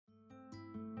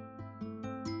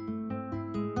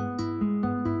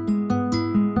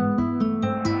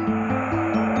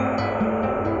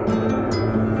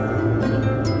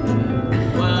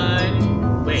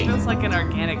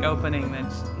dramatic opening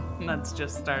that's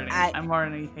just starting. I'm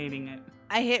already hating it.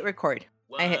 I hit record.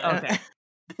 Okay.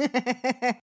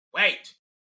 Wait.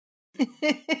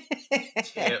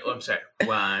 I'm sorry.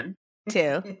 1,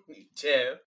 2.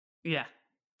 2. Yeah.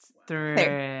 3.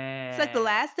 It's like the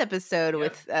last episode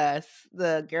with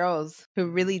the girls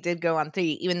who really did go on 3,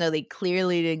 even though they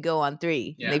clearly didn't go on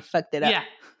 3. Yeah. They fucked it up. Yeah.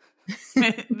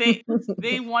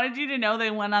 they wanted you to know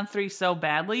they went on 3 so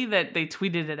badly that they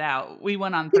tweeted it out. We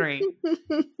went on 3.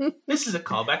 This is a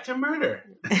callback to murder.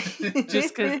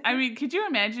 Just because, I mean, could you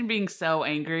imagine being so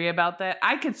angry about that?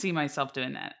 I could see myself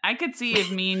doing that. I could see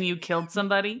if me and you killed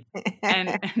somebody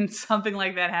and something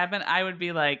like that happened, I would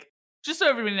be like, just so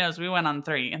everybody knows, we went on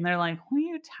 3. And they're like, what are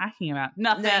you talking about?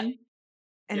 Nothing.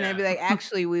 And they'd be like,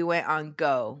 actually, we went on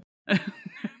go.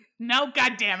 No,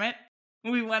 God damn it.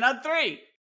 We went on 3.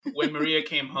 When Maria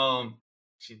came home,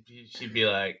 she'd be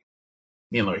like,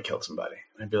 me and Lori killed somebody.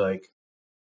 I'd be like,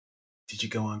 did you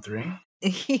go on 3?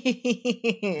 And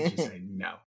she'd say,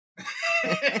 no.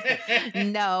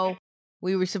 No,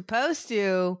 we were supposed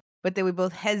to, but then we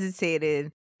both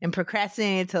hesitated and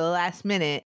procrastinated till the last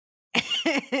minute.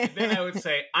 And then I would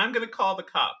say, I'm going to call the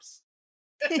cops.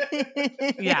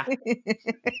 Yeah.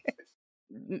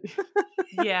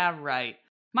 Yeah, right.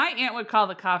 My aunt would call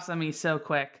the cops on me so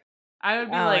quick. I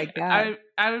would be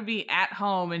I would be at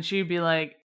home and she'd be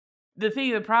like, the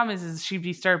problem is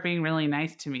she'd start being really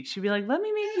nice to me. She'd be like, let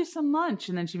me make you some lunch.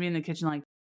 And then she'd be in the kitchen like,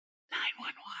 911,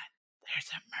 there's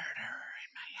a murderer in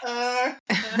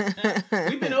my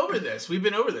house. We've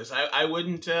been over this. I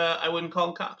wouldn't call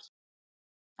the cops.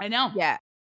 I know. Yeah.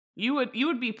 You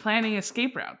would be planning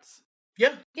escape routes.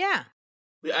 Yeah. Yeah.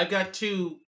 I got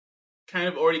 2 kind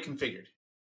of already configured.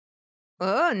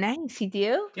 Oh, nice. You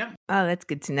do? Yeah. Oh, that's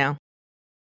good to know.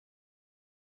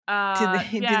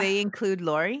 Do they include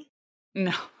Lori?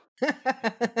 No.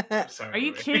 Sorry, Are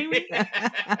you kidding me?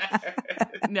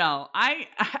 No,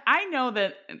 I know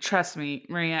that. Trust me,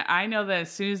 Maria. I know that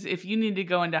as soon as if you need to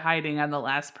go into hiding on the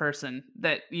last person,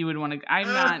 that you would want to. I'm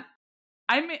not.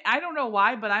 I don't know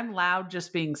why, but I'm loud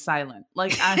just being silent.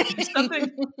 Like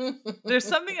there's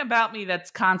something about me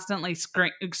that's constantly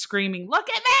screaming, "Look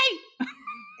at me!"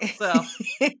 So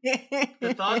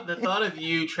the thought of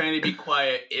you trying to be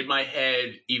quiet in my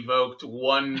head evoked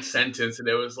one sentence, and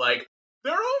it was like,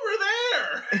 "They're over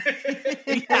there."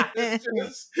 Yeah. It's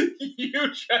just you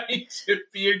trying to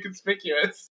be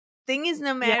inconspicuous. Thing is,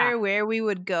 no matter where we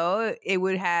would go, you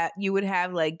would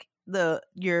have like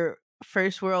your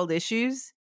first world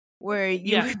issues where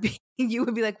you would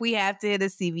be like, we have to hit a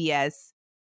CVS.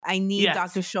 I need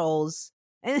Dr. Scholl's.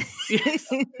 Yes.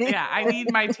 Yeah, I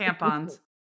need my tampons.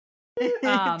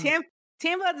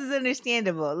 Tampons is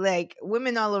understandable. Like,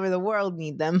 women all over the world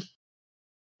need them.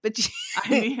 But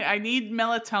I need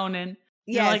melatonin.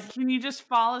 Yes. You're like, can you just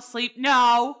fall asleep?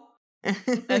 No.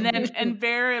 And then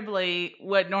invariably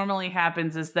what normally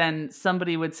happens is then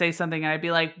somebody would say something and I'd be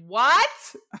like, what?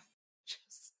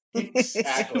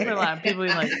 Exactly. Super loud. People would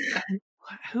be like,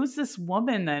 who's this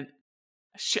woman that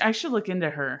I should look into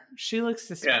her? She looks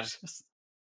suspicious.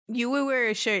 You would wear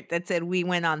a shirt that said, we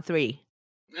went on 3.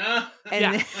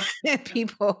 And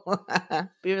people were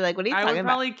like, what are you talking about? I would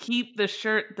probably keep the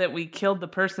shirt that we killed the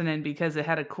person in because it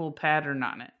had a cool pattern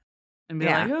on it. And be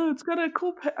like, oh, it's got a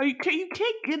cool pattern. You can't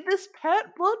get this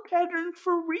blood pattern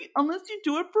for real unless you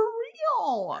do it for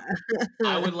real.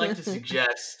 I would like to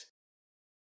suggest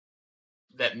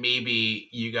that maybe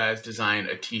you guys design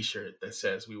a T-shirt that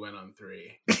says we went on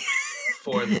 3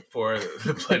 for the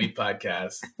Bloody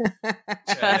Podcast.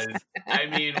 I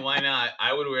mean, why not?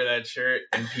 I would wear that shirt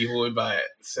and people would buy it.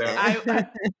 So I would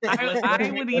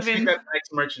even nice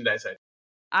merchandise.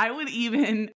 I would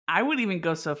even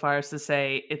go so far as to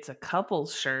say it's a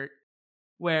couple's shirt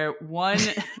where one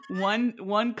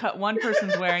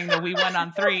person's wearing the we went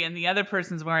on 3 and the other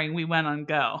person's wearing we went on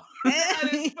go. That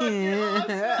is fucking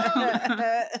awesome.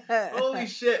 Holy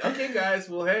shit. Okay, guys.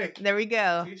 Well, hey. There we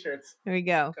go. T-shirts. There we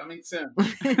go. Coming soon.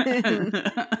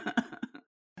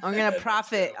 I'm going to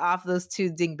profit off those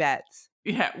 2 dingbats.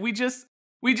 Yeah, we just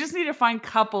need to find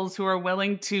couples who are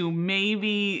willing to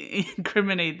maybe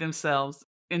incriminate themselves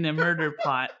in a murder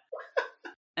plot.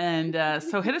 And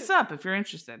so hit us up if you're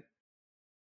interested.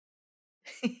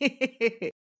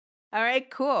 All right,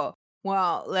 cool.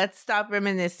 Well, let's stop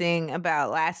reminiscing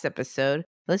about last episode.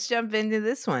 Let's jump into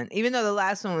this one, even though the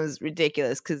last one was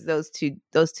ridiculous because those two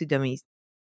dummies.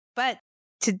 But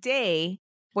today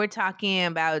we're talking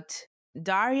about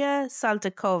Darya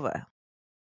Saltykova.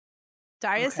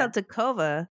 Darya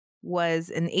Saltykova was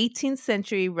an 18th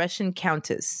century Russian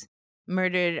countess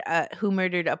who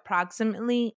murdered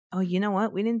approximately. Oh, you know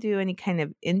what? We didn't do any kind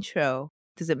of intro.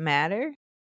 Does it matter?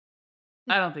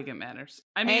 I don't think it matters.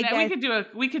 I mean, Hey,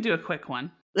 we could do a quick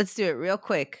one. Let's do it real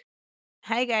quick.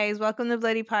 Hi, guys. Welcome to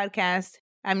Bloody Podcast.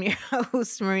 I'm your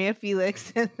host, Maria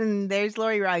Felix. And there's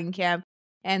Lori Roggenkamp.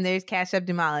 And there's Cash Up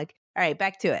Malik. All right,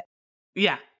 back to it.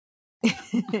 Yeah.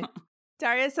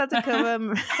 Darya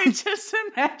Saltykova. I just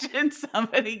imagine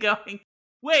somebody going,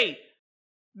 wait,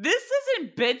 this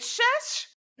isn't bitch sesh?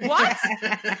 What?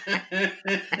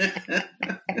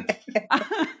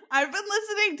 I've been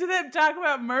listening to them talk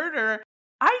about murder.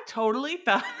 I totally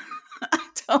thought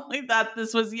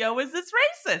this was, is this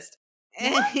racist?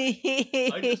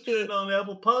 I just turned on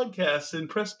Apple Podcasts and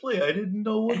pressed play. I didn't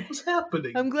know what was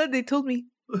happening. I'm glad they told me.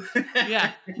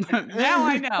 Yeah. Now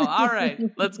I know. All right.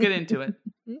 Let's get into it.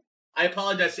 I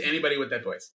apologize to anybody with that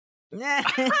voice.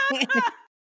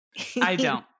 I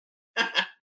don't. All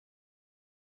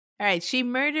right. She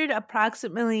murdered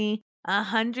approximately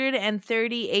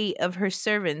 138 of her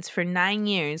servants for 9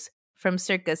 years from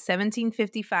circa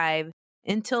 1755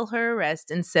 until her arrest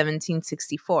in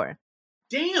 1764.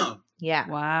 Damn. Yeah.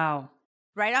 Wow.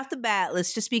 Right off the bat,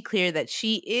 let's just be clear that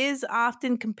she is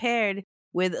often compared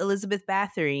with Elizabeth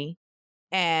Bathory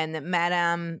and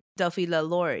Madame Delphi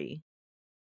LaLaurie.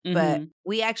 But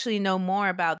we actually know more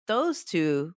about those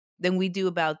two than we do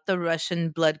about the Russian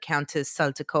blood countess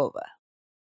Saltykova.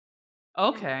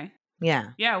 Okay. Yeah.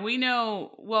 Yeah, we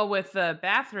know. Well, with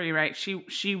Bathory, right?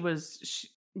 She was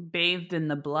bathed in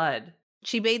the blood.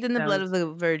 She bathed in the blood of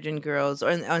the virgin girls,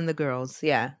 or on the girls.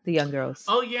 Yeah, the young girls.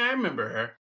 Oh yeah, I remember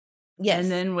her. Yes.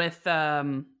 And then with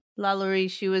LaLaurie,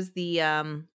 she was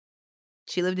the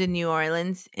she lived in New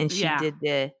Orleans, and she did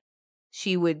the.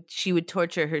 She would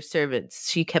torture her servants.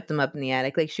 She kept them up in the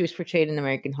attic, like she was portrayed in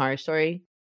American Horror Story.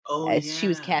 Oh, yeah. She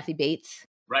was Kathy Bates.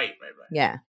 Right.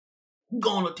 Yeah. I'm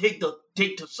gonna take the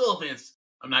servants.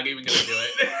 I'm not even gonna do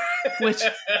it. Which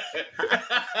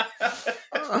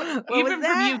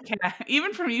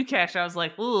even from you, Cash, I was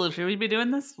like, "Ooh, should we be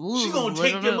doing this?" Ooh, she's gonna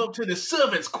take them up to the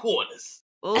servants' quarters.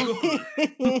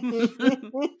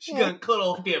 She's gonna cut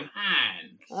off them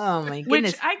hands. Oh my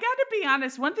goodness! Which I gotta be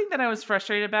honest, one thing that I was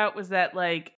frustrated about was that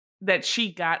that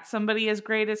she got somebody as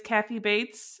great as Kathy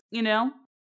Bates.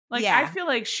 I feel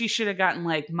like she should have gotten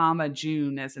Mama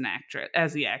June as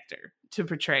the actor to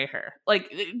portray her.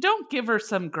 Don't give her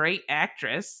some great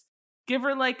actress. Give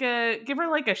her like a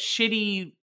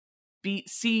shitty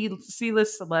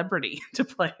C-list celebrity to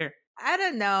play her. I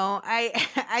don't know.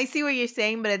 I see what you're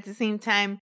saying, but at the same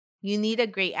time, you need a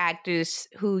great actress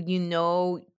who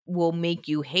will make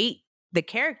you hate the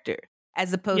character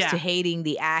as opposed to hating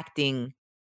the acting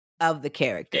of the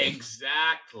character.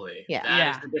 Exactly. Yeah.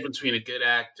 That is the difference between a good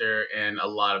actor and a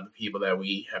lot of the people that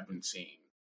we have been seeing.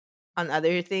 On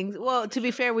other things. Well, to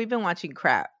be fair, we've been watching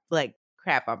crap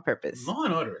on purpose. Law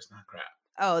and Order is not crap.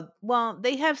 Oh, well,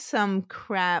 they have some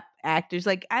crap actors.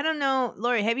 I don't know,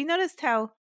 Lori, have you noticed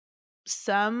how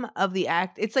some of the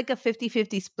it's like a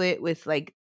 50-50 split with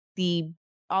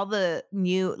all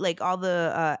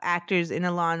the actors in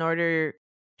a Law and Order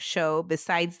show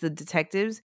besides the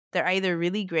detectives? They're either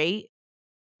really great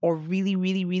or really,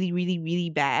 really, really, really, really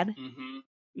bad. Mm-hmm.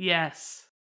 Yes.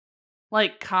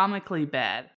 Comically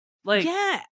bad.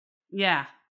 Yeah.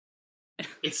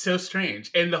 It's so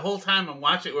strange. And the whole time I'm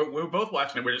watching, we're both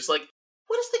watching it, we're just like,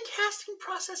 what is the casting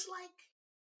process like?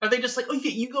 Are they just like, oh,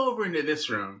 you go over into this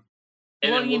room,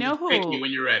 and then we'll pick you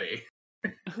when you're ready?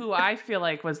 Who I feel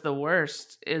like was the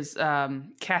worst is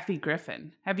Kathy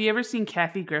Griffin. Have you ever seen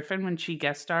Kathy Griffin when she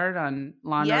guest starred on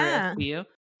Law and Order SVU?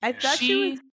 I thought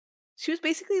she was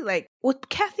basically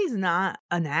Kathy's not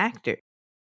an actor.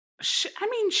 She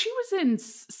was in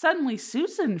Suddenly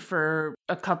Susan for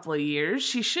a couple of years.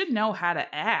 She should know how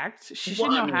to act. She should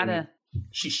know how to.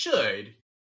 She should.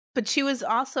 But she was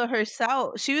also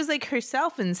herself. She was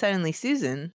herself in Suddenly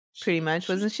Susan, pretty much,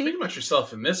 wasn't she? Pretty much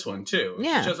herself in this one, too.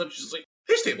 Yeah. She shows up, she's like,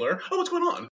 hey, Stabler. Oh, what's going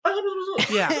on?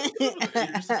 Yeah.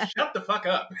 Shut the fuck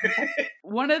up.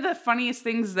 One of the funniest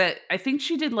things that I think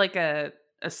she did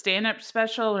a stand-up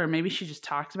special, or maybe she just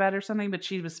talked about it or something, but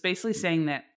she was basically saying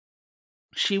that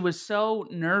she was so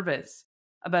nervous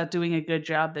about doing a good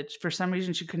job that for some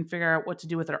reason she couldn't figure out what to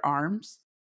do with her arms.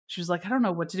 She was like, I don't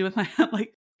know what to do with my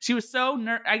she was so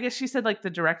I guess she said the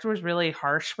director was really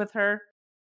harsh with her,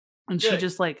 and she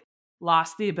just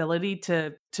lost the ability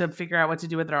to figure out what to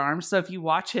do with her arms. So if you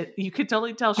watch it, you could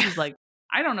totally tell she's like,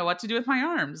 I don't know what to do with my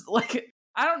arms.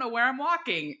 I don't know where I'm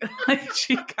walking.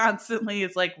 She constantly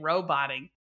is roboting.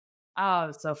 Oh,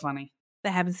 it's so funny.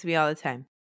 That happens to me all the time.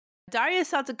 Darya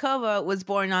Saltykova was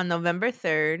born on November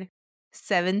 3rd,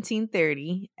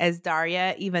 1730, as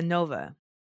Darya Ivanova,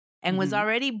 and was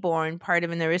already born part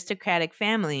of an aristocratic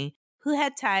family who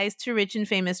had ties to rich and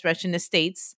famous Russian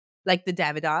estates like the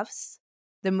Davidovs,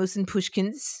 the Musin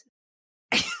Pushkins.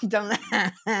 Don't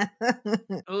laugh.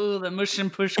 Oh, the Mushin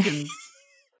Pushkins.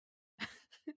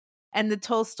 And the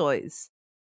Tolstoys.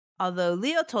 Although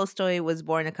Leo Tolstoy was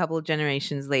born a couple of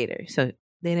generations later, so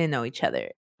they didn't know each other.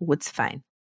 It's fine.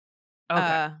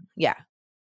 Okay. Yeah.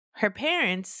 Her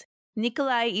parents,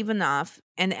 Nikolai Ivanov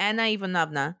and Anna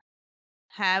Ivanovna,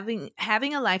 having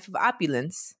a life of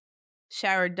opulence,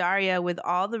 showered Darya with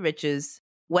all the riches,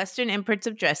 Western imports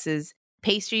of dresses,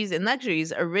 pastries, and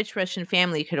luxuries a rich Russian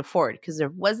family could afford, because there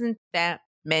wasn't that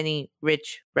many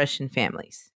rich Russian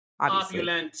families. Obviously.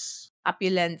 Opulence.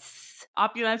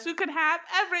 Opulence. Who could have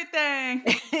everything?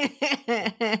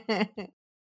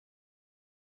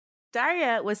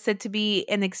 Darya was said to be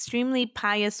an extremely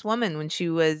pious woman when she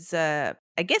was, I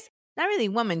guess, not really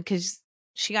woman, because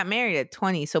she got married at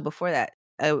 20. So before that,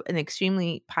 an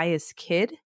extremely pious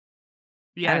kid.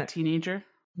 Yeah, teenager.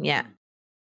 Yeah.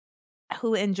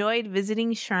 Who enjoyed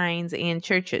visiting shrines and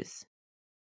churches.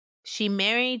 She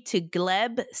married to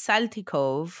Gleb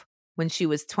Saltykov when she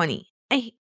was 20.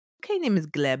 Okay, name is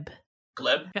Gleb.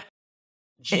 Gleb?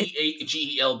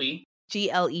 G-E-L-B?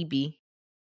 Gleb.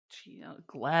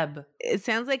 Gleb. It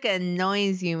sounds like a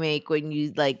noise you make when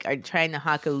you are trying to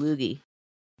hawk a loogie.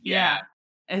 Yeah.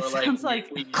 It sounds like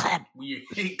clap.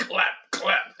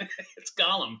 Clap. It's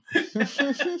Gollum.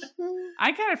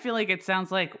 I kind of feel like it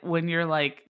sounds like when you're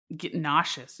getting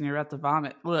nauseous and you're about to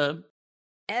vomit. Gleb.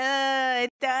 It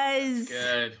does.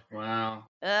 Good. Wow.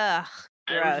 Ugh.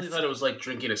 I originally thought it was like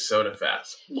drinking a soda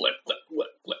fast. Gleb, gleb, gleb,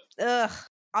 gleb. Ugh.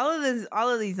 All of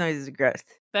these noises are gross.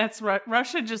 That's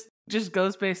Russia just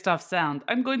goes based off sound.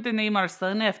 I'm going to name our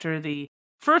son after the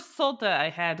first soda I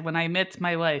had when I met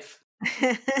my wife.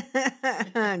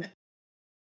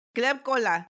 Gleb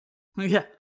Cola. Yeah.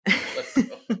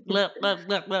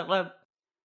 Gleb.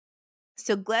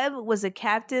 So Gleb was a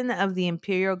captain of the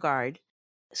Imperial Guard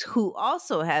who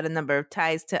also had a number of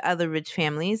ties to other rich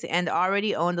families and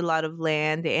already owned a lot of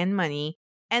land and money,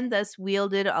 and thus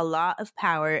wielded a lot of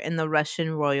power in the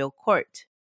Russian royal court.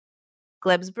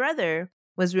 Gleb's brother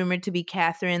was rumored to be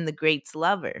Catherine the Great's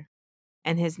lover,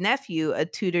 and his nephew a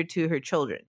tutor to her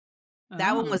children.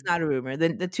 That one was not a rumor.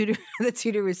 The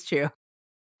tutor was true.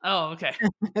 Oh, okay.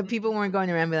 People weren't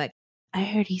going around and be like, I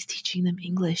heard he's teaching them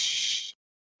English.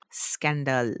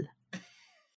 Scandal.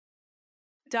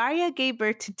 Darya gave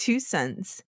birth to two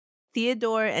sons,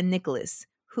 Theodore and Nicholas,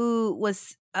 who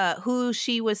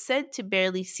she was said to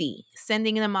barely see,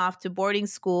 sending them off to boarding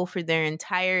school for their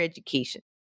entire education.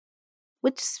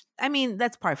 Which, I mean,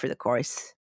 that's par for the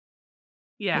course.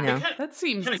 Yeah, you know? That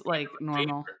seems like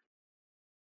normal.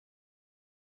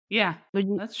 Yeah,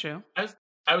 that's true.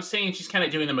 I was saying she's kind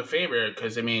of doing them a favor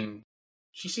because, I mean,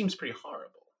 she seems pretty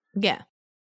horrible. Yeah.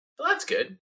 Well, that's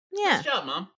good. Yeah. Nice job,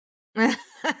 Mom.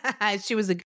 She was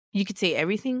you could say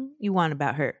everything you want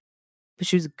about her, but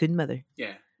she was a good mother.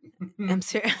 Yeah. I'm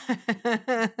serious.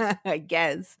 I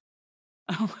guess.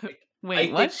 Oh,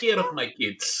 wait, what? I take care of my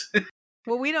kids.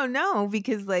 Well, we don't know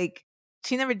because,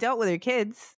 she never dealt with her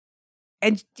kids.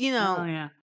 And, Oh, yeah.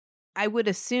 I would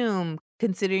assume,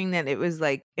 considering that it was,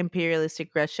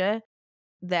 imperialistic Russia,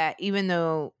 that even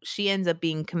though she ends up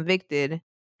being convicted,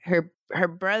 her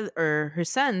brother or her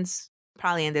sons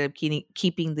probably ended up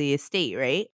keeping the estate,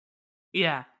 right?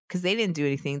 Yeah. Because they didn't do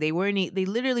anything. They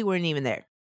literally weren't even there.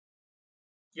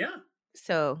 Yeah.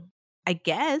 So, I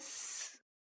guess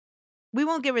we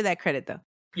won't give her that credit, though.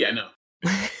 Yeah, no.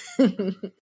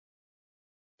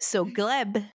 So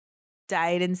Gleb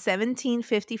died in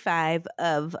 1755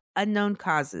 of unknown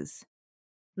causes,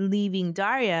 leaving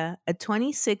Darya a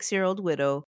 26-year-old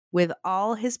widow with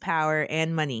all his power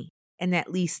and money, and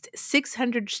at least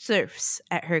 600 serfs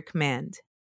at her command.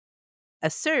 A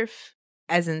serf,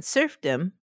 as in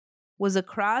serfdom, was a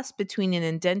cross between an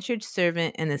indentured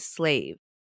servant and a slave.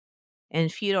 In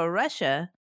feudal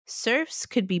Russia, serfs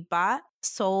could be bought,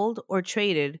 sold, or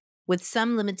traded with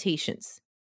some limitations.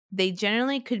 They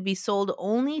generally could be sold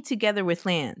only together with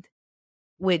land,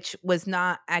 which was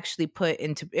not actually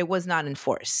it was not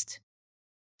enforced.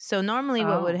 So normally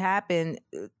what would happen,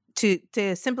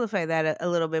 to simplify that a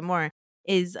little bit more,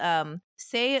 is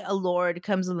say a lord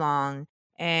comes along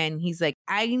and he's like,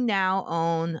 I now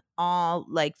own all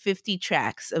 50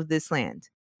 tracts of this land,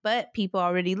 but people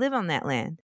already live on that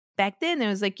land. Back then it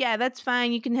was like, yeah, that's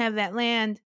fine. You can have that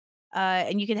land,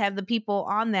 and you can have the people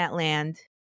on that land,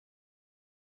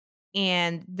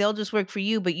 and they'll just work for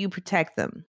you, but you protect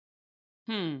them.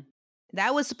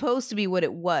 That was supposed to be what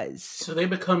it was. So they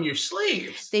become your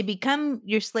slaves. They become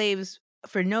your slaves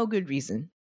for no good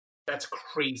reason. That's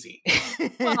crazy.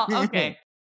 Well, okay.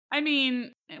 I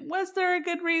mean, was there a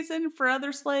good reason for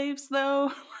other slaves,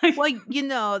 though?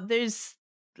 Well, there's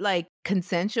like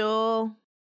consensual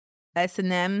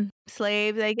S&M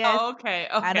slaves, I guess. Oh, okay.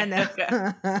 I don't know.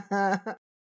 Okay.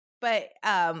 But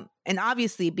and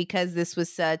obviously because this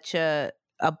was such a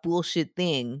bullshit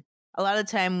thing, a lot of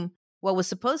the time what was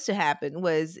supposed to happen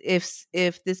was if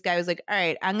this guy was like, all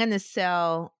right, I'm gonna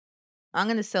sell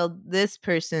this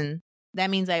person, that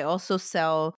means I also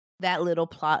sell that little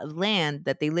plot of land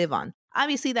that they live on.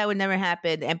 Obviously that would never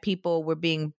happen, and people were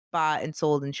being bought and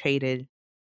sold and traded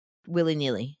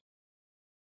willy-nilly,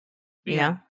 you Yeah.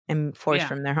 know, and forced Yeah.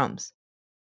 from their homes.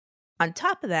 On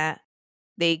top of that,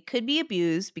 they could be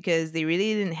abused because they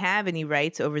really didn't have any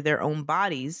rights over their own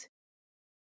bodies.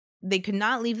 They could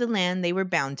not leave the land they were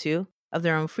bound to of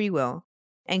their own free will,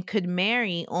 and could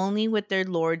marry only with their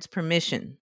lord's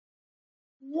permission.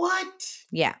 What?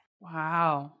 Yeah.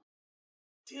 Wow.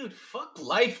 Dude, fuck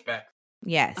life back.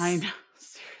 Yes. I know.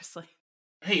 Seriously.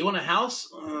 Hey, you want a house?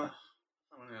 I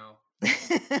don't know.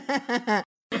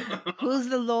 Who's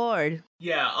the lord?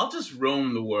 Yeah, I'll just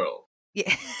roam the world.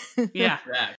 Yeah. Yeah.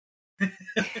 That.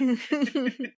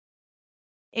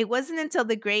 It wasn't until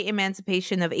the Great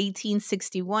Emancipation of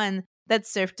 1861 that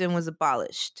serfdom was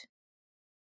abolished.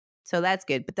 So that's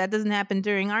good, but that doesn't happen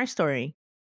during our story.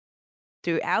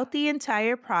 Throughout the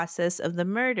entire process of the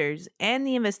murders and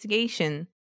the investigation,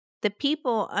 the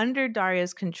people under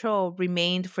Darya's control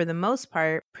remained, for the most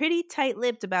part, pretty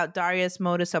tight-lipped about Darya's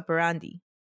modus operandi.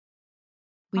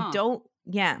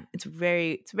 It's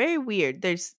very weird.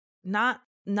 There's not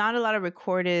a lot of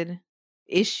recorded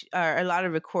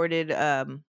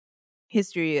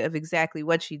history of exactly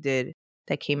what she did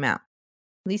that came out.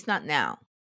 At least not now.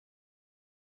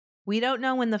 We don't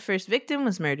know when the first victim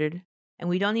was murdered, and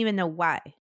we don't even know why.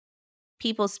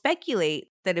 People speculate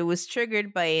that it was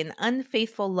triggered by an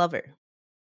unfaithful lover.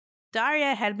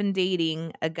 Darya had been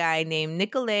dating a guy named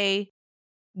Nikolai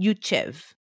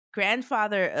Yuchev,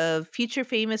 grandfather of future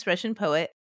famous Russian poet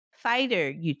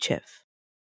Fyodor Yuchev.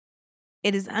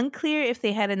 It is unclear if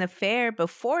they had an affair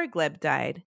before Gleb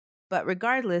died, but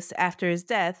regardless, after his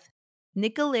death,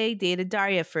 Nikolai dated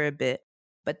Darya for a bit,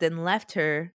 but then left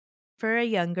her for a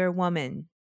younger woman.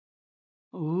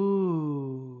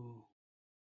 Ooh.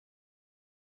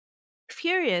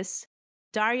 Furious,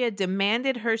 Darya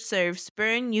demanded her serfs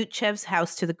burn Yuchev's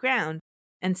house to the ground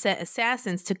and set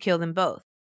assassins to kill them both.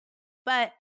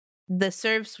 But the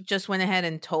serfs just went ahead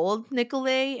and told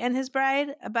Nikolai and his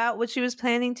bride about what she was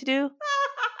planning to do.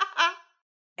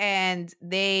 And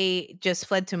they just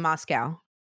fled to Moscow.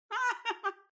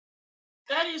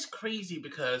 That is crazy,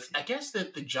 because I guess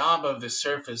that the job of the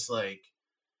serf is like,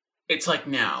 it's like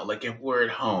now, like if we're at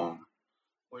home,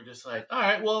 we're just like, all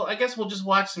right, well, I guess we'll just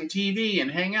watch some TV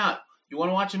and hang out. You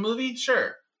want to watch a movie?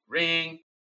 Sure. Ring.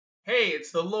 Hey,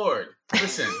 it's the Lord.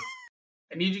 Listen,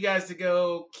 I need you guys to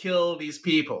go kill these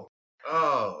people.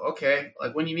 Oh, okay.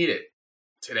 Like when you need it?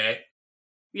 Today?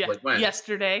 Yeah. Like when?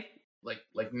 Yesterday.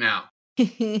 Like now.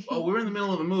 Oh, we're in the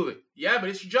middle of a movie. Yeah, but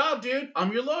it's your job, dude.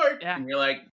 I'm your Lord. Yeah. And you're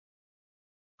like,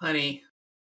 honey,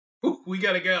 we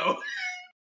gotta go.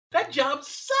 That job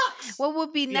sucks. What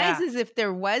would be nice is if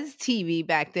there was TV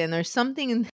back then or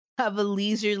something of a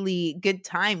leisurely good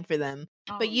time for them.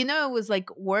 But it was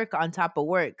like work on top of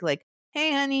work. Like,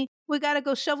 hey, honey, we gotta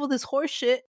go shovel this horse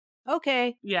shit.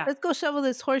 Okay, Yeah. let's go shovel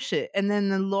this horse shit. And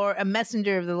then a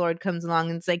messenger of the Lord comes along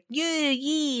and it's like,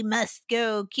 ye must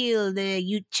go kill the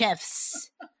Yuchevs.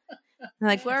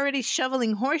 Like, we're already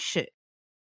shoveling horse shit.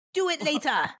 Do it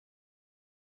later.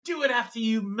 Do it after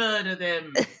you murder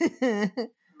them.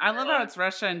 I love how it's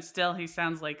Russia and still he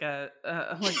sounds like a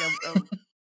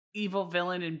evil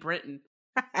villain in Britain.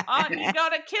 Oh, you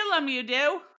gotta kill him, you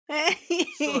do.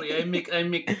 Sorry, I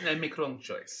make wrong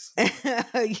choice. Yeah.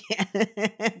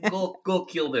 Go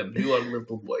kill them. You are a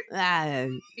little boy.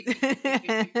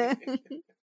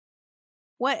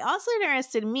 What also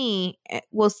interested me,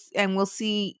 we'll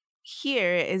see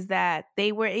here, is that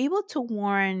they were able to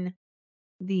warn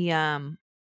the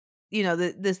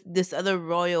this other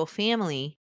royal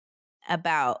family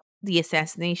about the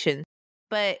assassination,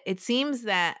 but it seems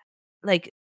that like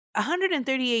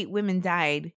 138 women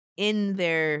died in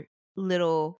their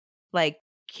little like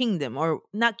kingdom, or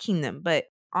not kingdom, but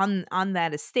on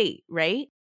that estate, right?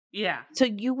 Yeah. So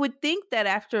you would think that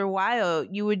after a while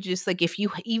you would just like, if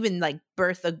you even like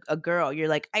birth a girl, you're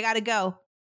like, I gotta go.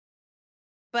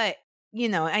 But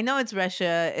I know it's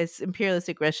Russia, it's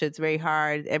imperialistic Russia, it's very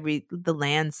hard, the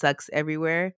land sucks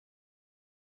everywhere.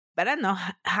 But I don't know,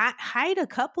 hide a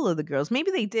couple of the girls. Maybe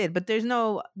they did, but there's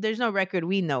no record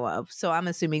we know of. So I'm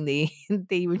assuming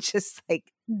they were just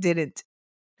like didn't.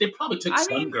 They probably took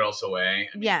some girls away.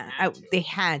 They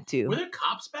had to. Were there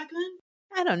cops back then?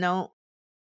 I don't know.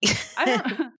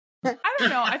 I don't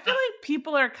know. I feel like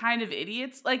people are kind of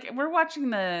idiots. Like we're watching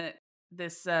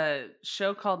this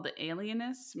show called The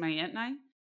Alienists, my aunt and I.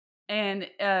 And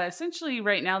essentially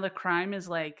right now the crime is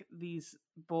like these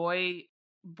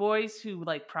boys who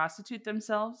like prostitute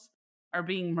themselves are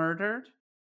being murdered.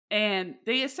 And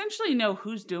they essentially know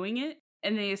who's doing it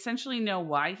and they essentially know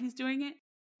why he's doing it.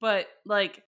 But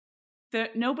like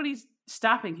nobody's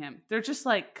stopping him. They're just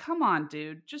like, come on,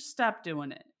 dude, just stop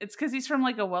doing it. It's because he's from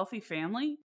like a wealthy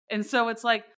family. And so it's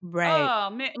like, Right. oh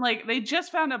man, like they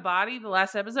just found a body the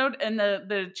last episode, and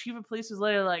the chief of police was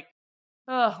literally like,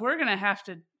 oh, we're gonna have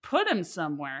to put him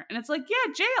somewhere. And it's like,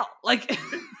 yeah, jail. Like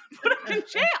put him in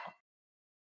jail.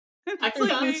 I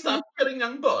can't stop killing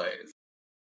young boys.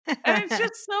 And it's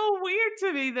just so weird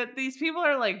to me that these people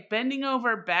are like bending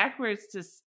over backwards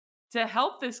to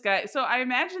help this guy. So I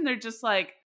imagine they're just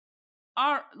like,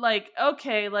 are like,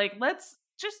 okay, like let's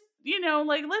just,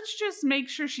 like let's just make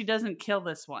sure she doesn't kill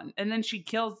this one. And then she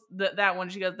kills that one.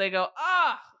 They go,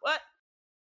 what?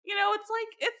 It's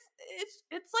like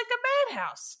it's like a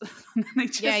madhouse. They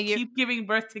just keep giving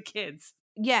birth to kids.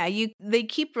 Yeah, they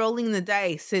keep rolling the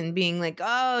dice and being like,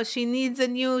 oh, she needs a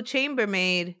new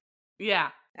chambermaid. Yeah.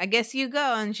 I guess you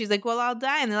go. And she's like, well, I'll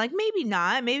die. And they're like, maybe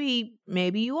not. Maybe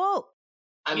you won't.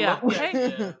 I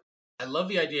love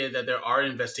the idea that there are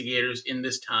investigators in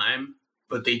this time,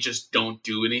 but they just don't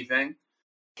do anything.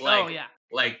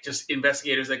 Like just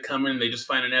investigators that come in and they just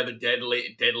find another dead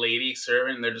lady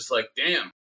servant and they're just like,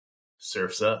 damn,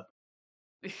 surf's up.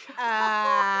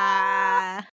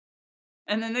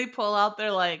 And then they pull out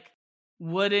their like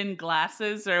wooden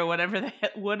glasses or whatever they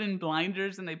had, wooden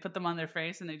blinders, and they put them on their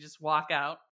face and they just walk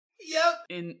out.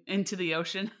 Yep. Into the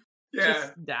ocean. Yeah.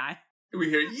 Just die. We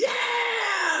hear, yeah.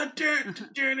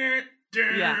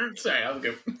 Yeah. Sorry, I was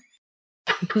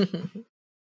good.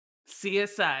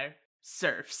 CSI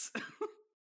surfs.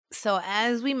 So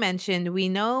as we mentioned, we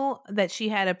know that she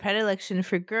had a predilection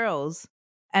for girls,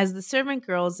 as the servant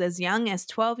girls as young as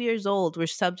 12 years old were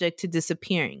subject to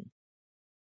disappearing.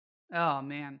 Oh,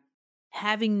 man.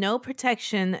 Having no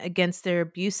protection against their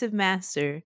abusive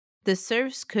master, the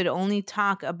serfs could only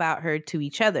talk about her to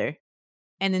each other,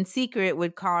 and in secret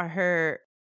would call her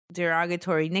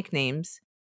derogatory nicknames,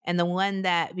 and the one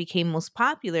that became most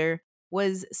popular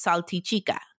was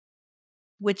Saltykova,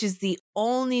 which is the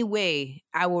only way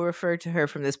I will refer to her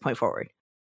from this point forward.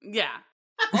 Yeah.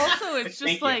 Also, it's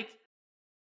just like,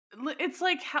 it's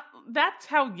like that's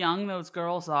how young those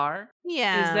girls are.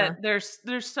 Yeah. Is that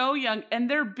they're so young and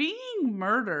they're being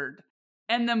murdered.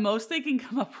 And the most they can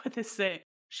come up with is say,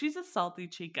 she's a salty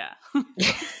chica.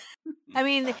 I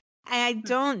mean, I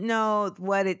don't know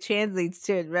what it translates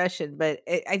to in Russian, but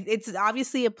it's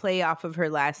obviously a play off of her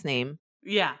last name.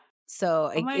 Yeah.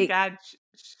 So, oh my God,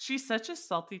 she's such a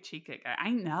salty chica guy. I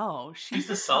know. She's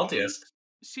the saltiest.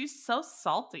 She's so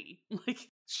salty. Like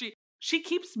she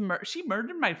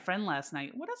murdered my friend last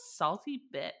night. What a salty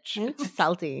bitch. It's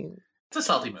salty. It's a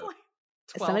salty move.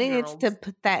 Somebody needs to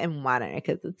put that in water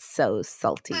because it's so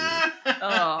salty.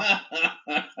 Oh.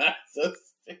 So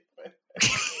stupid.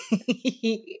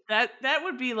 That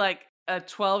would be like a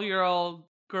 12-year-old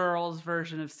girl's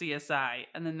version of CSI,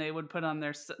 and then they would put on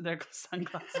their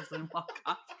sunglasses and walk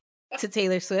off. To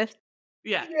Taylor Swift?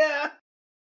 Yeah.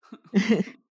 Yeah.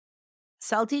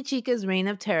 Salty Chica's reign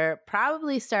of terror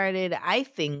probably started, I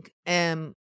think,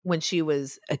 when she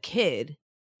was a kid,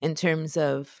 in terms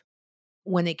of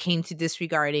when it came to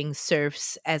disregarding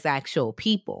serfs as actual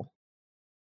people.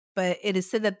 But it is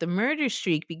said that the murder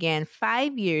streak began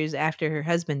 5 years after her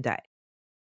husband died.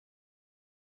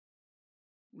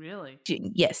 Really?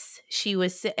 Yes. She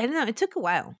was, I don't know, it took a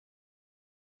while.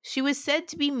 She was said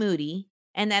to be moody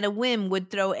and at a whim would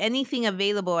throw anything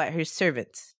available at her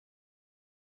servants.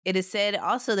 It is said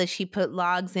also that she put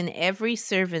logs in every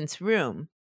servant's room,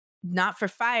 not for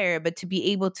fire, but to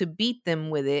be able to beat them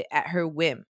with it at her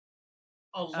whim.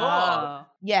 A log?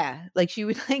 Yeah, like she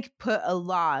would like put a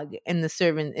log in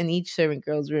each servant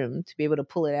girl's room to be able to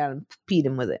pull it out and beat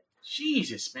them with it.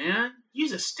 Jesus, man.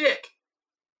 Use a stick.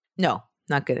 No,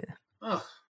 not good enough. Ugh.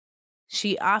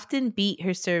 She often beat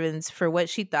her servants for what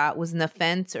she thought was an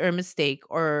offense or a mistake,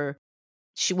 or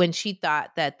when she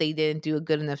thought that they didn't do a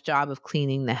good enough job of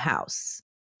cleaning the house.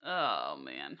 Oh,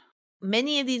 man.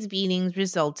 Many of these beatings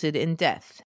resulted in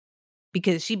death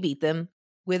because she beat them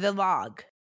with a log.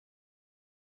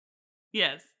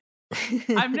 Yes.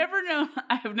 I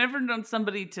have never known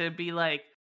somebody to be like,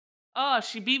 oh,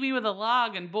 she beat me with a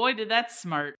log and boy, did that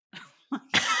smart.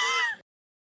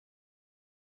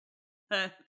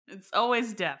 It's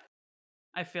always death,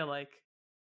 I feel like.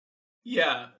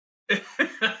 Yeah.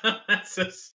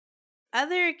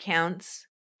 Other accounts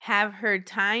have her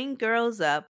tying girls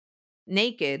up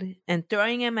naked and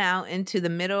throwing him out into the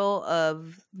middle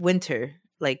of winter,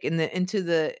 like into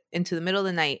the middle of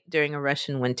the night during a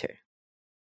Russian winter,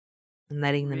 and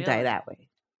letting them die Really? that way.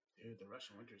 Dude, the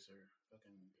Russian winters are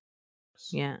fucking.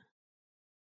 Yeah.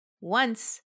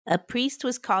 Once, a priest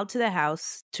was called to the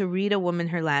house to read a woman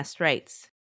her last rites.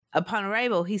 Upon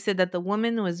arrival, he said that the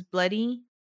woman was bloody,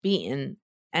 beaten,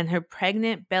 and her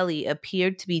pregnant belly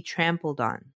appeared to be trampled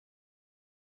on.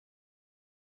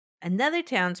 Another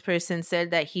townsperson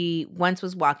said that he once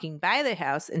was walking by the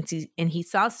house and he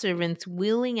saw servants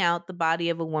wheeling out the body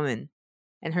of a woman,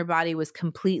 and her body was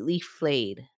completely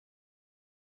flayed.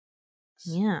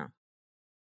 Yeah.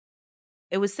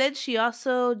 It was said she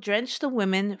also drenched the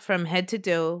women from head to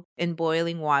toe in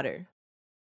boiling water,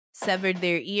 severed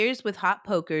their ears with hot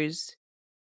pokers,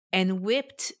 and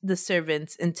whipped the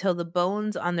servants until the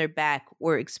bones on their back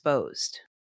were exposed.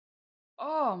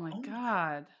 Oh my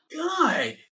God.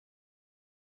 God.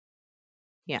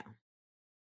 Yeah.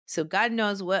 So God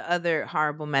knows what other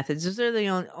horrible methods. Those are the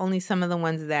only some of the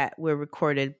ones that were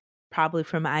recorded, probably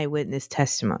from eyewitness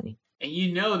testimony. And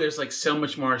you know, there's like so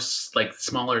much more like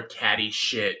smaller catty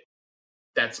shit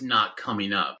that's not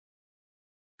coming up.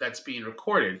 That's being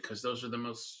recorded because those are the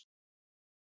most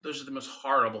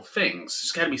horrible things.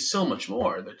 There's got to be so much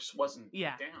more that just wasn't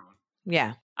down.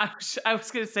 Yeah. I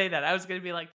was gonna say that. I was gonna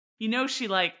be like, she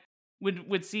like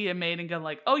would see a maid and go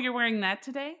like, "Oh, you're wearing that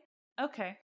today?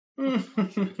 Okay."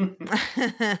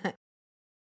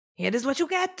 It is what you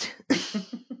get.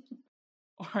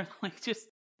 Or like just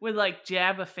would like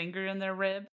jab a finger in their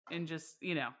rib and just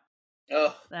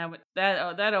Oh,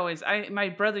 that always my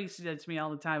brother used to do that to me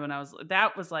all the time when I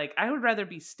was like I would rather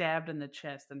be stabbed in the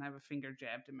chest than have a finger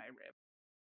jabbed in my rib.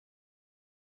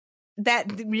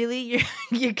 That really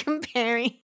you're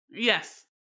comparing? Yes.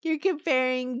 You're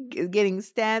comparing getting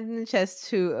stabbed in the chest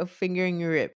to a finger in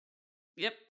your rib.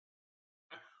 Yep.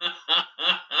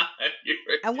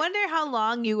 I wonder how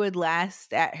long you would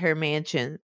last at her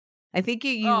mansion. I think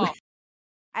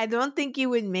I don't think you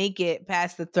would make it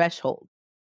past the threshold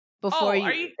before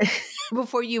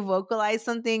before you vocalize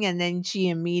something and then she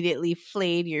immediately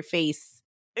flayed your face.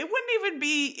 It wouldn't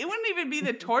even be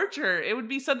the torture. It would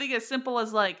be something as simple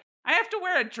as like, I have to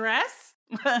wear a dress?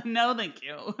 No, thank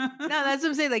you. No, that's what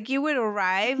I'm saying. Like you would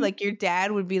arrive, like your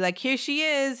dad would be like, "Here she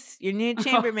is, your new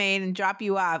chambermaid," and drop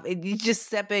you off. And you just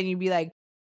step in, you'd be like,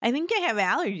 "I think I have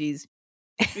allergies."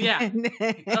 Yeah. And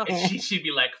she'd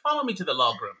be like, "Follow me to the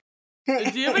log room."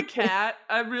 Do you have a cat?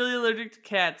 I'm really allergic to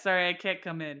cats. Sorry, I can't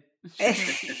come in.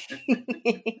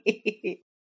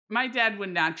 My dad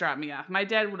would not drop me off. My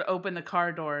dad would open the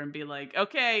car door and be like,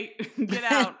 "Okay, get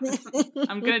out.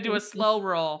 I'm going to do a slow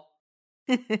roll."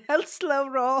 A slow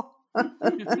roll.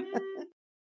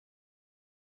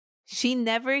 She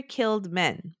never killed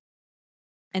men.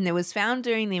 And it was found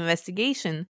during the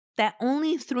investigation that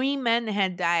only 3 men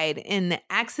had died in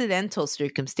accidental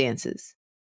circumstances.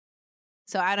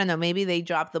 So I don't know, maybe they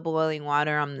dropped the boiling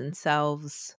water on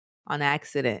themselves on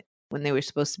accident when they were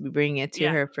supposed to be bringing it to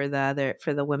her for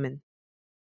the women.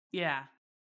 Yeah.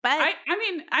 But I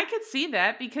mean, I could see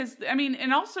that because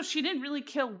and also she didn't really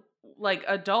kill like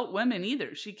adult women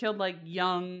either. She killed like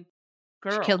young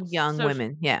girls. She killed young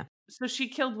women, yeah. So she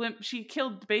killed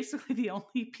basically the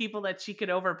only people that she could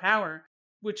overpower,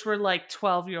 which were like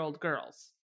 12-year-old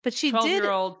girls. But she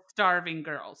 12-year-old starving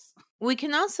girls. We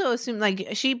can also assume like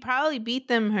she probably beat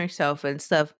them herself and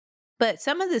stuff. But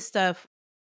some of this stuff,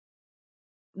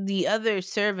 the other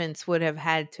servants would have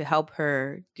had to help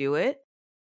her do it.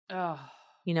 Oh,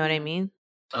 you know what I mean?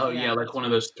 Oh yeah, like one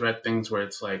of those threat things where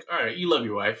it's like, all right, you love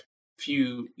your wife. If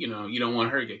you don't want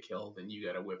her to get killed, then you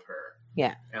got to whip her.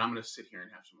 Yeah. And I'm going to sit here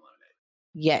and have some lemonade.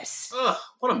 Yes. Ugh,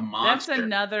 what a monster.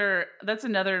 That's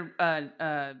another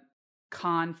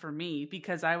con for me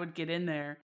because I would get in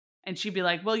there and she'd be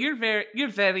like, "Well, you're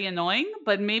very annoying,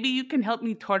 but maybe you can help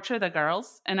me torture the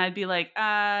girls." And I'd be like,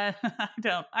 I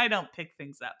don't pick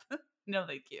things up. No,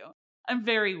 thank you. I'm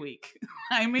very weak.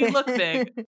 I may look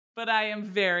big, but I am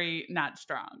very not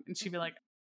strong. And she'd be like,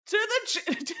 to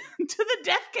the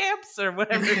death camps or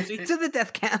whatever. To the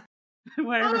death camp.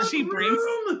 Wherever she brings.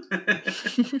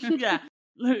 Yeah.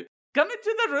 Come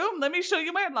into the room. Let me show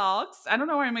you my logs. I don't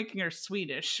know why I'm making her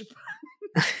Swedish.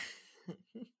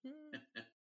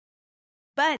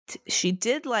 But she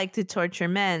did like to torture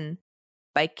men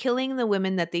by killing the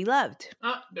women that they loved.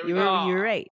 There we go. You're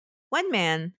right. One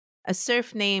man, a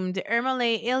serf named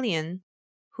Ermole Alien,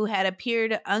 who had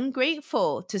appeared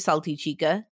ungrateful to Salty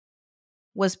Chica,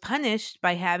 was punished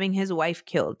by having his wife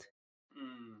killed.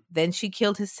 Then she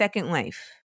killed his second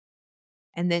wife.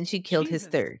 And then she killed his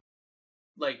third.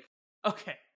 Like,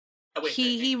 okay. Oh, wait,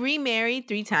 he remarried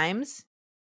 3 times.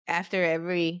 after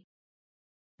every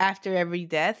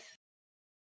death,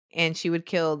 and she would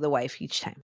kill the wife each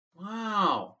time.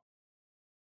 Wow.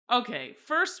 Okay,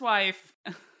 first wife,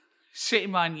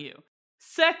 shame on you.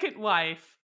 Second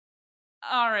wife,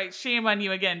 all right, shame on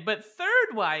you again. But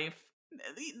third wife,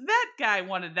 that guy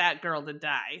wanted that girl to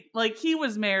die. Like, he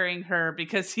was marrying her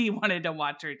because he wanted to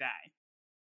watch her die.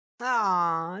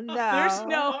 Oh no! There's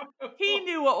no. He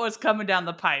knew what was coming down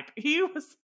the pipe. He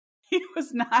was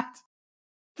not.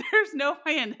 There's no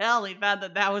way in hell he thought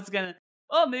that was gonna.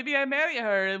 Oh, maybe I marry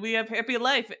her and we have happy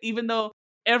life, even though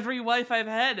every wife I've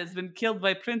had has been killed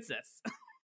by princess.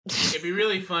 It'd be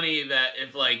really funny that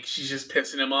if, like, she's just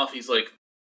pissing him off, he's like,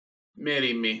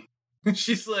 marry me. And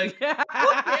she's like, okay,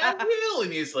 I will.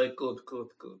 And he's like, good.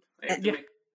 I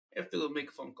have to make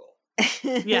a phone call.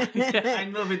 Yeah. I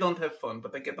know we don't have fun,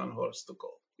 but I get on horse to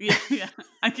call. Yeah.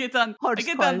 I get on horse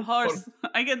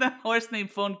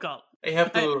named phone call. I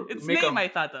have to It's make name I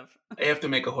thought of. I have to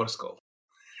make a horse call.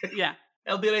 Yeah.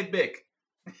 I'll be right back.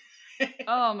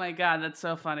 Oh my god, that's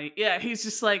so funny. Yeah, he's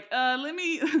just like, let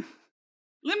me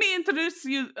introduce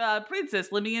you,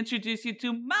 princess. Let me introduce you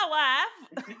to my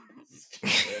wife.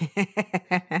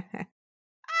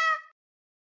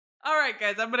 All right,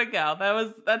 guys, I'm gonna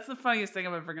go. That's the funniest thing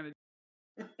I'm ever gonna do.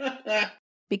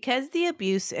 Because the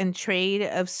abuse and trade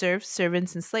of serfs,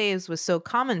 servants, and slaves was so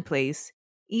commonplace,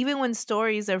 even when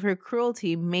stories of her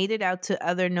cruelty made it out to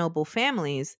other noble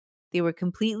families, they were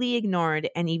completely ignored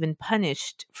and even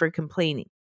punished for complaining.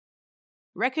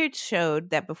 Records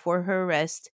showed that before her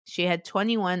arrest, she had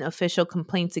 21 official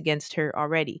complaints against her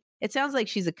already. It sounds like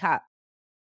she's a cop.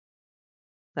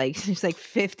 Like, there's like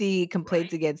 50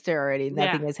 complaints against her already.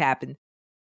 Nothing has happened.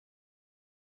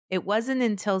 It wasn't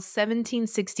until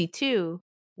 1762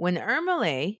 when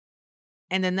Ermolay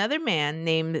and another man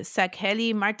named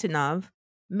Sakheli Martinov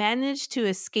managed to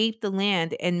escape the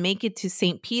land and make it to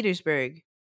St. Petersburg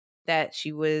that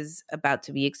she was about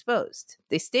to be exposed.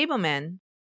 The stableman,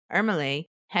 Ermolay,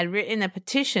 had written a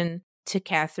petition to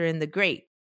Catherine the Great,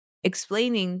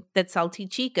 explaining that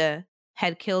Saltykova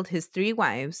had killed his 3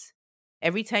 wives.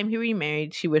 Every time he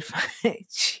remarried, she would find...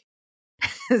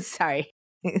 Sorry.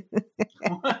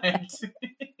 What happened?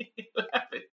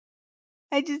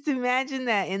 I just imagine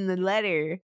that in the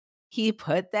letter, he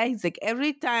put that. He's like,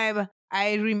 every time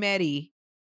I remarry,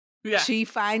 she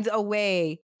finds a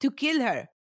way to kill her.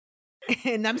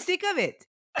 And I'm sick of it.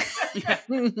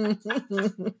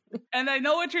 And I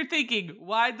know what you're thinking.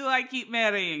 Why do I keep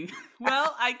marrying?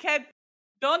 Well, I can't.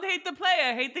 Don't hate the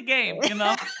player, hate the game, you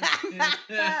know?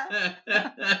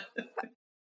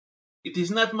 It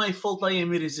is not my fault I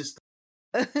am irresistible.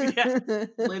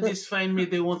 Ladies find me,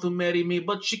 they want to marry me,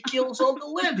 but she kills all the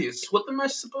ladies. What am I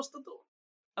supposed to do?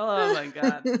 Oh my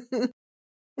god.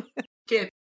 Cat,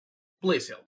 please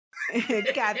help.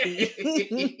 Kathy.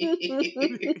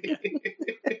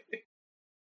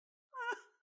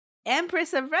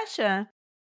 Empress of Russia,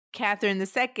 Catherine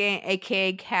II,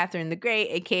 aka Catherine the Great,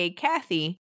 aka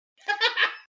Kathy,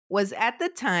 was at the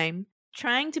time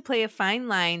trying to play a fine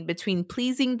line between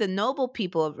pleasing the noble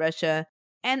people of Russia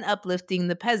and uplifting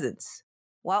the peasants,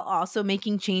 while also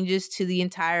making changes to the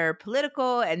entire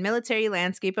political and military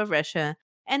landscape of Russia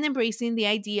and embracing the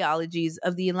ideologies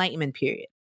of the Enlightenment period.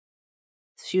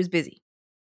 She was busy.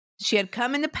 She had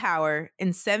come into power in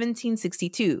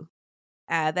 1762,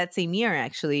 that same year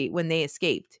actually, when they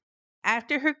escaped.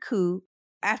 After a coup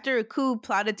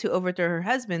plotted to overthrow her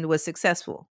husband was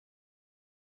successful.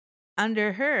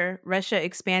 Under her, Russia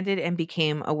expanded and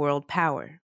became a world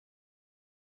power.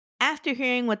 After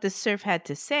hearing what the serf had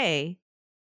to say,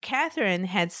 Catherine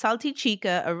had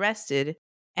Saltykova arrested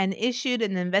and issued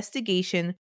an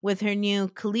investigation with her new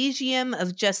Collegium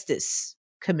of Justice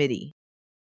committee.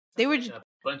 They were a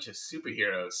bunch of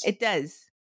superheroes. It does.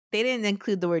 They didn't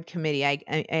include the word committee. I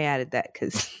added that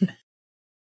because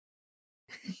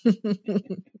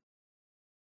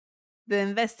the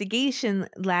investigation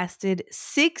lasted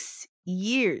 6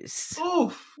 years.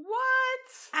 Oof. What?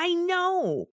 I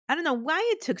know. I don't know why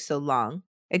it took so long,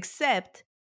 except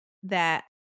that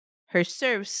her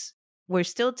serfs were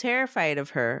still terrified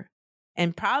of her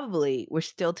and probably were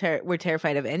still were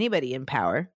terrified of anybody in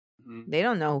power. Mm-hmm. They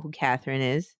don't know who Catherine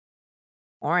is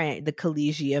or the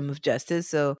Collegium of Justice,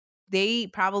 so they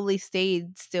probably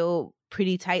stayed still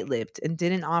pretty tight-lipped and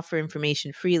didn't offer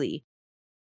information freely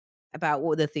about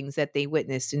what the things that they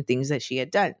witnessed and things that she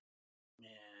had done.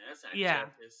 Yeah,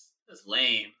 that's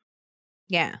lame.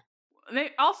 Yeah.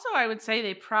 They also, I would say,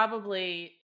 they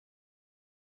probably,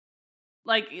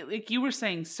 like you were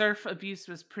saying, serf abuse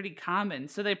was pretty common.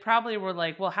 So they probably were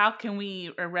like, well, how can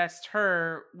we arrest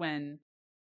her when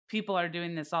people are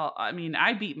doing this all? I mean,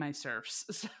 I beat my serfs,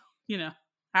 so, you know.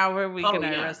 How are we going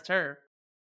to arrest her?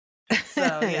 So,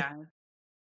 yeah.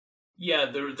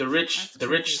 Yeah, the rich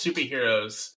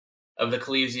superheroes of the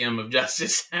Coliseum of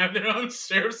Justice have their own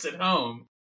serfs at home.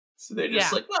 So they're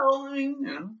just like, well, I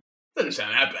mean, doesn't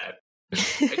sound that bad.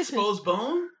 Exposed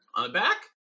bone on the back?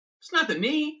 It's not the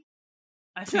knee.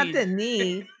 It's not the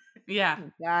knee. Yeah.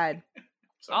 Oh, God.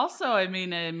 Sorry. Also, I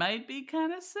mean, it might be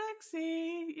kind of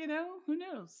sexy, who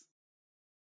knows?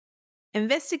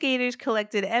 Investigators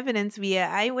collected evidence via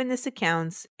eyewitness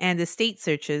accounts and estate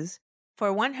searches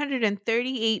for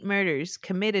 138 murders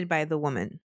committed by the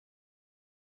woman.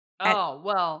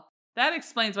 Well, that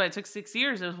explains why it took 6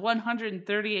 years. There's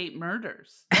 138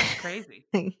 murders. That's crazy.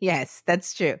 Yes,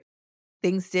 that's true.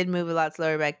 Things did move a lot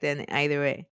slower back then, either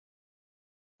way.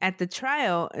 At the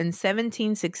trial in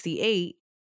 1768,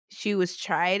 she was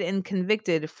tried and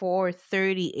convicted for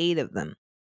 38 of them.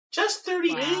 Just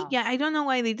 38? Wow. Yeah, I don't know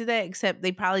why they did that, except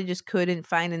they probably just couldn't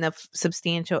find enough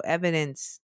substantial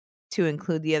evidence to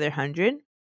include the other 100.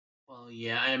 Well,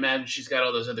 yeah, I imagine she's got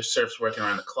all those other serfs working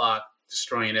around the clock,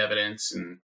 destroying evidence,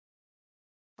 and...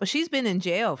 Well, she's been in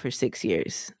jail for 6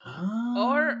 years.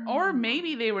 Or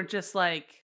maybe they were just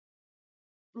like,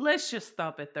 let's just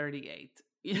stop at 38.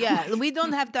 Yeah, we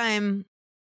don't have time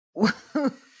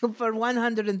for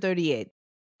 138.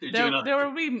 There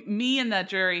will be me in that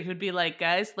jury who'd be like,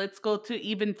 guys, let's go to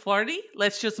even 40.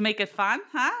 Let's just make it fun,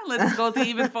 huh? Let's go to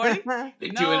even 40.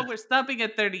 No, we're stopping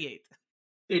at 38.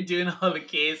 They're doing all the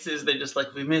cases. They're just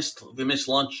like, we missed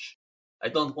lunch. I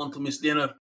don't want to miss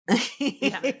dinner.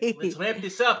 Let's wrap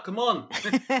this up. Come on.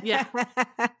 Yeah.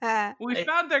 We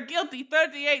found her guilty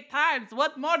 38 times.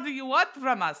 What more do you want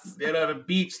from us? There are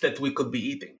beets that we could be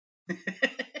eating.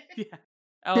 Yeah.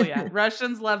 Oh, yeah.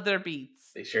 Russians love their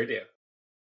beets. They sure do.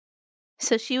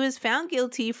 So she was found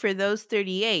guilty for those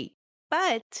 38,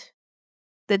 but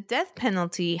the death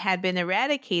penalty had been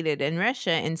eradicated in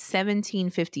Russia in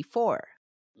 1754.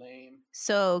 Lame.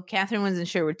 So Catherine wasn't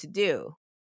sure what to do.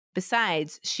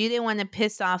 Besides, she didn't want to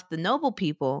piss off the noble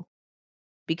people,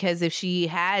 because if she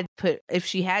had tried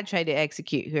to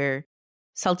execute her,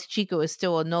 Saltykova was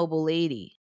still a noble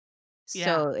lady.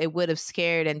 So it would have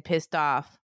scared and pissed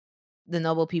off the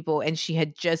noble people, and she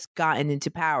had just gotten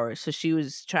into power. So she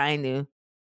was trying to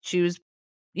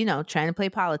play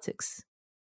politics.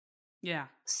 Yeah.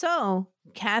 So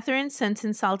Catherine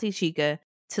sentenced Saltykova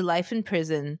to life in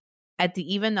prison at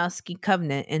the Ivanovsky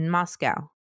Convent in Moscow,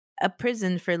 a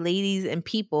prison for ladies and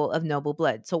people of noble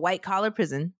blood. So white-collar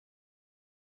prison.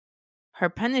 Her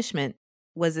punishment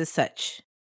was as such.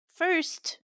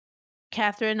 First,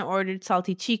 Catherine ordered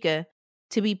Saltykova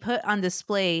to be put on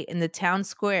display in the town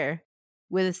square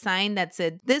with a sign that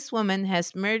said, "This woman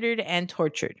has murdered and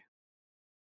tortured."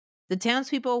 The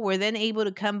townspeople were then able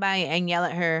to come by and yell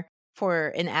at her for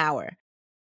an hour.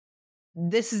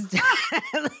 This is...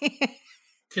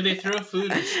 Could they throw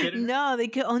food and spit at her? No, they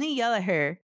could only yell at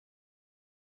her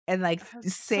and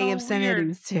say so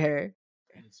obscenities to her.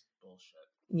 That's bullshit.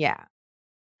 Yeah.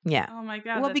 Yeah. Oh my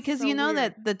God. Well, because so weird.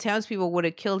 that the townspeople would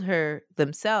have killed her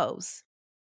themselves.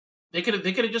 They could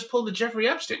have just pulled the Jeffrey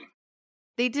Epstein.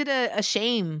 They did a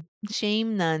shame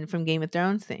nun from Game of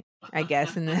Thrones thing, I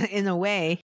guess, in a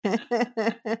way.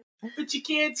 But you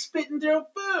can't spit and throw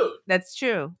food. That's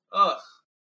true. Ugh.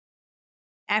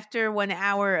 After 1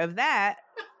 hour of that,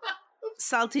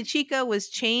 Saltykova was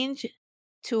changed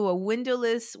to a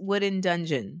windowless wooden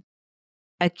dungeon.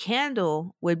 A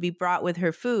candle would be brought with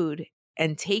her food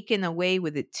and taken away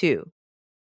with it too.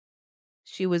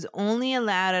 She was only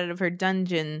allowed out of her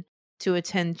dungeon to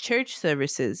attend church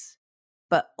services,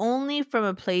 but only from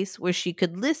a place where she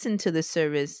could listen to the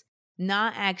service,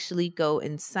 not actually go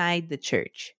inside the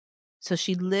church. So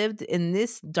she lived in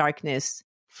this darkness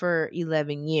for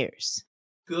 11 years.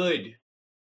 Good.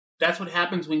 That's what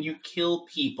happens when you kill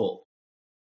people.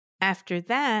 After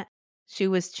that, she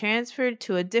was transferred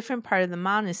to a different part of the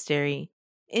monastery,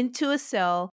 into a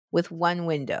cell with one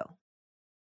window.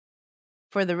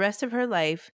 For the rest of her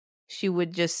life, she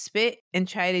would just spit and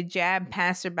try to jab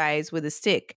passerbys with a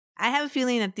stick. I have a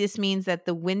feeling that this means that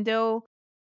the window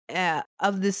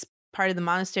of this part of the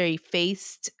monastery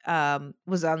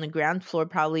was on the ground floor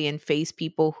probably, and faced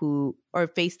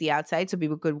the outside so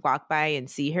people could walk by and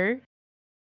see her.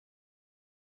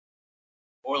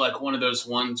 Or like one of those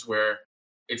ones where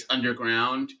it's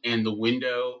underground and the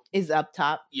window is up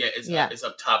top. Yeah, is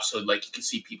up top, so like you can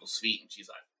see people's feet, and she's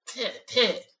like,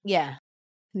 tap. Yeah.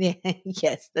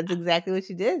 Yes, that's exactly what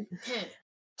she did.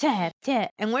 Tap.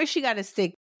 And where she got a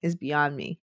stick is beyond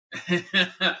me.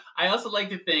 I also like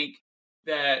to think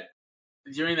that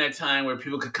during that time where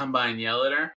people could come by and yell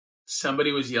at her,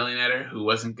 somebody was yelling at her who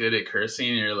wasn't good at cursing,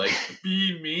 and you're like,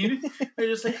 be mean. They're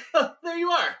just like, oh, there you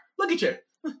are. Look at you.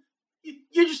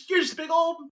 You're just a big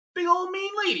old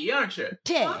mean lady, aren't you?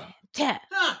 Huh? I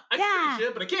can curse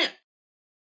you, but I can't.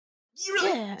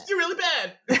 You're really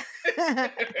bad.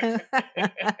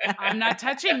 I'm not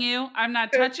touching you. I'm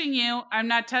not touching you. I'm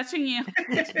not touching you.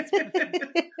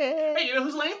 Hey, you know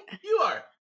who's lame? You are.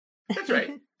 That's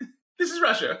right. This is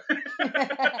Russia.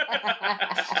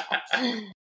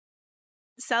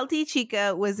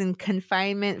 Chica was in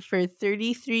confinement for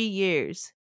 33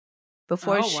 years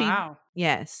before wow.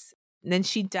 Yes. Then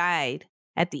she died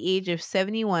at the age of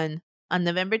 71 on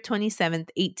November 27th,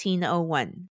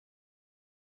 1801.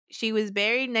 She was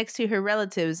buried next to her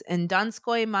relatives in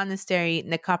Donskoy Monastery,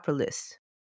 Necropolis.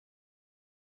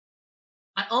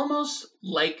 I almost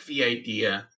like the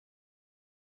idea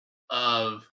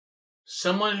of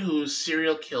someone who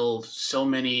serial killed so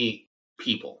many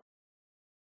people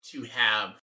to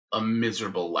have a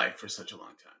miserable life for such a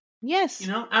long time. Yes. You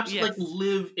know, absolutely. Yes. Like,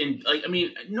 live in, like,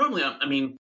 normally,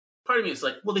 part of me is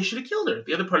like, well, they should have killed her.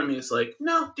 The other part of me is like,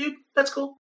 no, dude, that's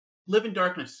cool. Live in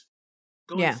darkness.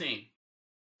 Go insane.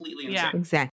 Completely insane. Yeah.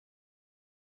 Exactly.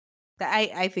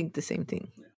 I think the same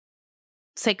thing. Yeah.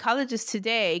 Psychologists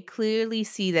today clearly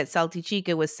see that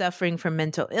Chica was suffering from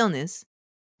mental illness,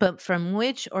 but from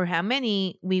which or how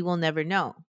many, we will never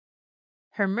know.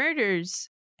 Her murders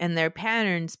and their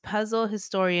patterns puzzle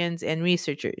historians and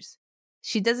researchers.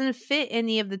 She doesn't fit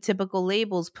any of the typical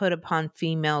labels put upon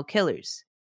female killers.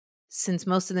 Since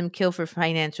most of them kill for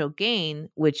financial gain,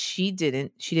 which she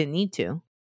didn't need to.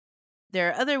 There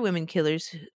are other women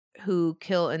killers who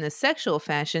kill in a sexual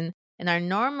fashion and are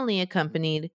normally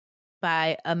accompanied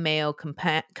by a male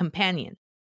companion.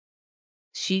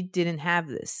 She didn't have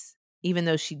this, even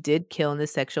though she did kill in a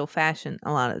sexual fashion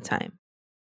a lot of the time.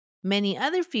 Many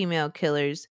other female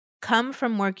killers come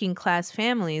from working class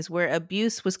families where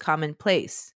abuse was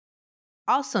commonplace.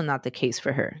 Also not the case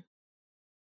for her.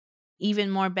 Even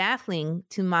more baffling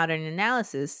to modern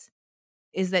analysis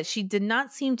is that she did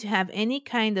not seem to have any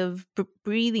kind of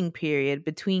breathing period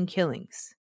between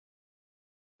killings.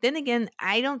 Then again,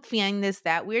 I don't find this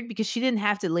that weird because she didn't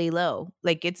have to lay low.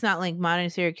 Like, it's not like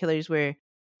modern serial killers where,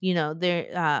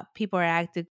 people are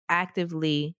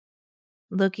actively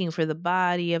looking for the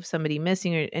body of somebody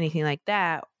missing or anything like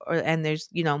that, and there's,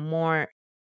 more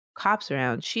cops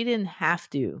around. She didn't have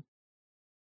to,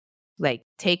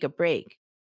 take a break.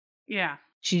 Yeah.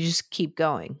 She just keep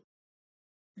going.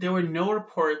 There were no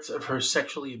reports of her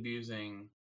sexually abusing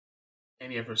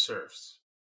any of her serfs,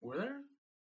 were there?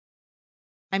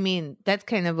 I mean, that's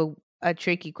kind of a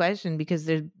tricky question because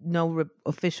there's no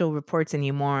official reports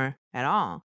anymore at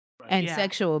all. Right. And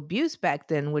sexual abuse back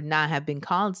then would not have been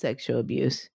called sexual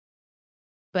abuse.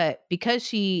 But because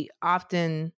she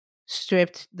often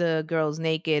stripped the girls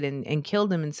naked and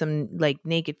killed them in some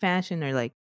naked fashion, or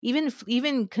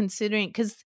even considering,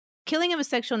 because killing of a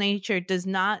sexual nature does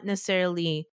not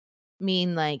necessarily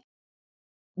mean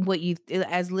what you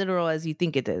as literal as you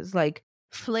think it is.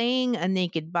 Flaying a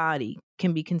naked body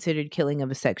can be considered killing of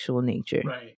a sexual nature.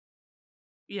 Right.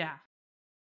 Yeah.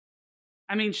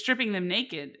 I mean, stripping them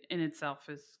naked in itself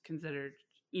is considered,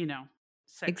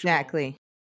 sexual. Exactly.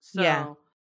 So,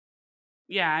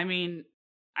 yeah, I mean,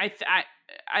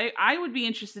 I would be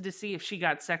interested to see if she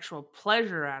got sexual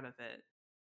pleasure out of it,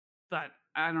 but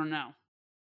I don't know.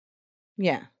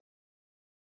 Yeah.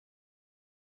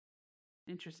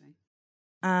 Interesting.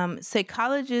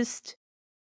 Psychologist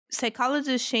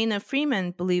Shayna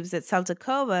Freeman believes that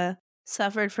Saltykova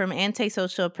suffered from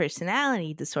antisocial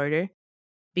personality disorder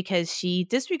because she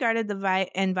disregarded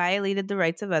and violated the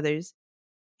rights of others,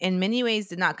 in many ways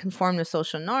did not conform to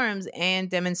social norms, and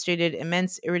demonstrated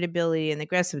immense irritability and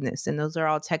aggressiveness. And those are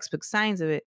all textbook signs of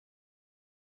it,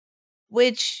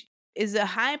 which is a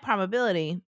high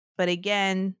probability. But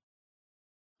again,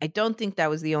 I don't think that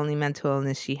was the only mental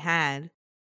illness she had.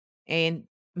 And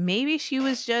maybe she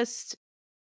was just,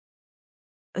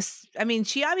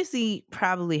 she obviously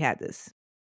probably had this.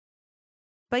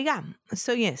 But yeah,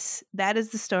 so yes, that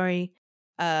is the story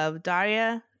of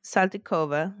Darya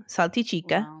Saltykova,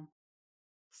 Chica. Wow.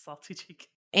 Chica.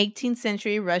 18th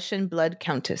century Russian blood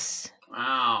countess.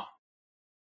 Wow.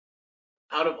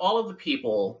 Out of all of the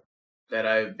people that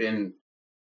I've been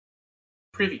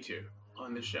privy to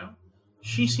on this show,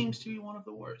 she seems to be one of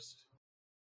the worst.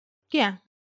 Yeah.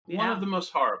 One of the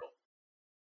most horrible.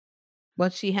 Well,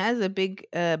 she has a big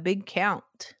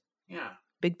count. Yeah.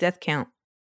 Big death count.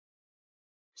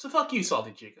 So fuck you,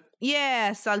 Salty Chica.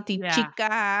 Yeah,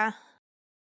 Chica.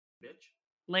 Bitch.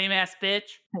 Lame ass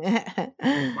bitch.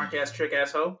 Mark ass trick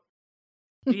asshole.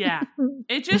 Yeah.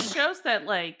 It just shows that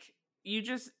you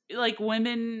just like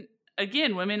women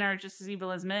again, women are just as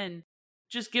evil as men.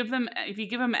 Just give them, if you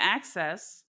give them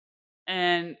access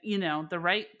and, you know, the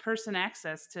right person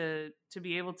access to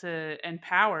be able to, and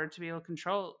power to be able to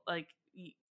control, like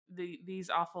these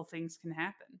awful things can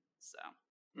happen. So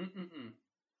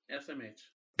SMH.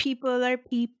 People are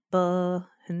people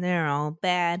and they're all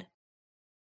bad.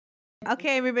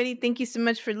 Okay, everybody, thank you so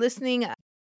much for listening.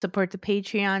 Support the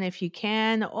Patreon if you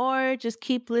can, or just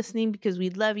keep listening because we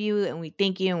love you and we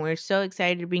thank you and we're so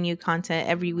excited to bring you content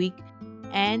every week.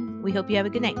 And we hope you have a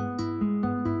good night.